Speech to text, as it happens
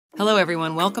Hello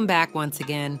everyone, welcome back once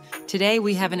again. Today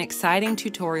we have an exciting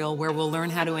tutorial where we'll learn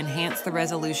how to enhance the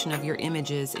resolution of your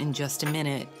images in just a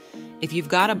minute. If you've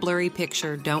got a blurry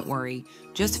picture, don't worry,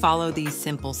 just follow these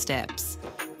simple steps.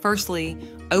 Firstly,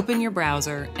 open your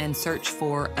browser and search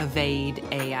for Avaide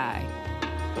AI.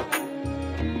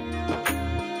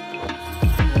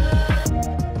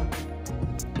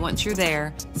 Once you're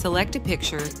there, select a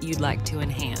picture you'd like to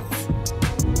enhance.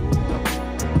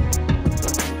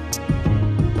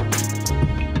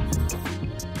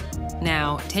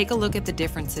 Now, take a look at the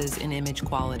differences in image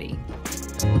quality.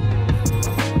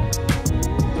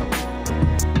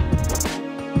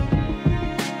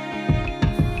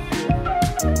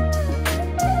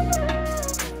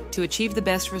 To achieve the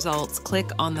best results,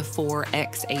 click on the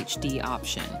 4x HD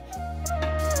option.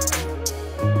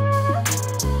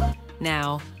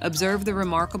 Now, observe the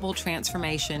remarkable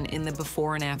transformation in the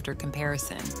before and after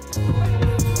comparison.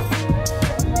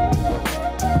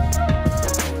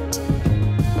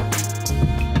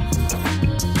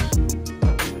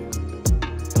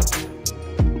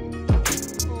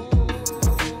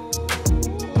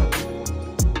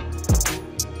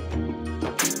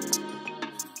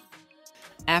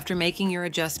 After making your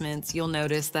adjustments, you'll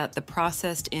notice that the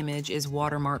processed image is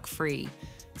watermark free.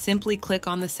 Simply click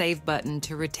on the Save button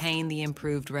to retain the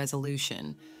improved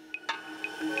resolution.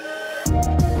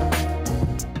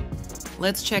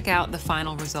 Let's check out the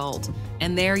final result.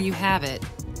 And there you have it.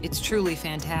 It's truly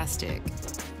fantastic.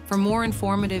 For more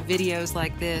informative videos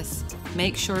like this,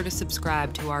 make sure to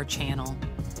subscribe to our channel.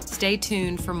 Stay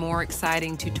tuned for more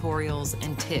exciting tutorials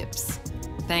and tips.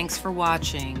 Thanks for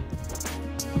watching.